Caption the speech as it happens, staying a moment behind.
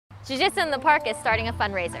Jiu Jitsu in the Park is starting a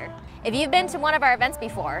fundraiser. If you've been to one of our events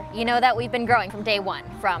before, you know that we've been growing from day one,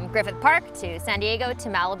 from Griffith Park to San Diego to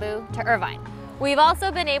Malibu to Irvine. We've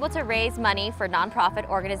also been able to raise money for nonprofit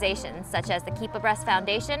organizations such as the Keep Abreast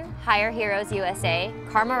Foundation, Hire Heroes USA,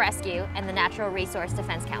 Karma Rescue, and the Natural Resource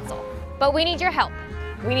Defense Council. But we need your help.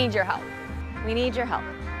 We need your help. We need your help.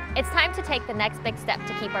 It's time to take the next big step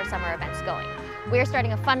to keep our summer events going. We are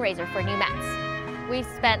starting a fundraiser for new mats. We've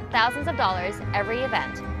spent thousands of dollars every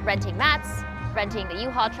event, renting mats, renting the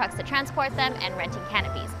U-Haul trucks to transport them, and renting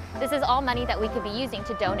canopies. This is all money that we could be using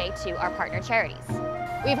to donate to our partner charities.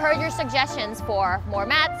 We've heard your suggestions for more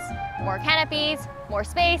mats, more canopies, more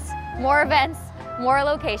space, more events, more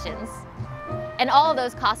locations, and all of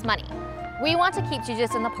those cost money. We want to keep Jiu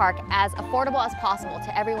Jitsu in the Park as affordable as possible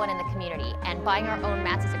to everyone in the community, and buying our own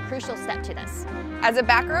mats is a crucial step to this. As a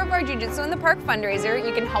backer of our Jiu Jitsu in the Park fundraiser,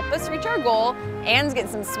 you can help us reach our goal and get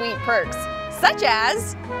some sweet perks, such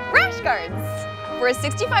as rash guards. For a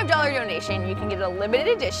 $65 donation, you can get a limited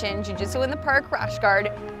edition Jiu Jitsu in the Park rash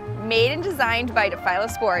guard made and designed by Defile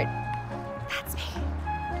Sport. That's me.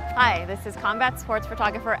 Hi, this is combat sports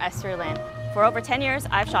photographer Esther Lynn. For over 10 years,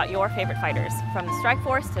 I've shot your favorite fighters, from the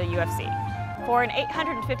Strikeforce to UFC. For an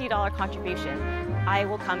 $850 contribution, I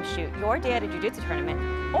will come shoot your day at a Jiu Jitsu tournament,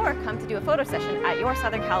 or come to do a photo session at your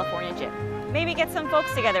Southern California gym. Maybe get some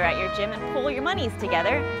folks together at your gym and pool your monies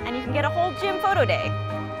together, and you can get a whole gym photo day.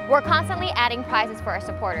 We're constantly adding prizes for our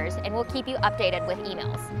supporters, and we'll keep you updated with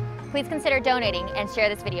emails. Please consider donating and share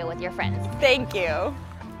this video with your friends. Thank you.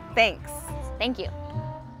 Thanks. Thank you.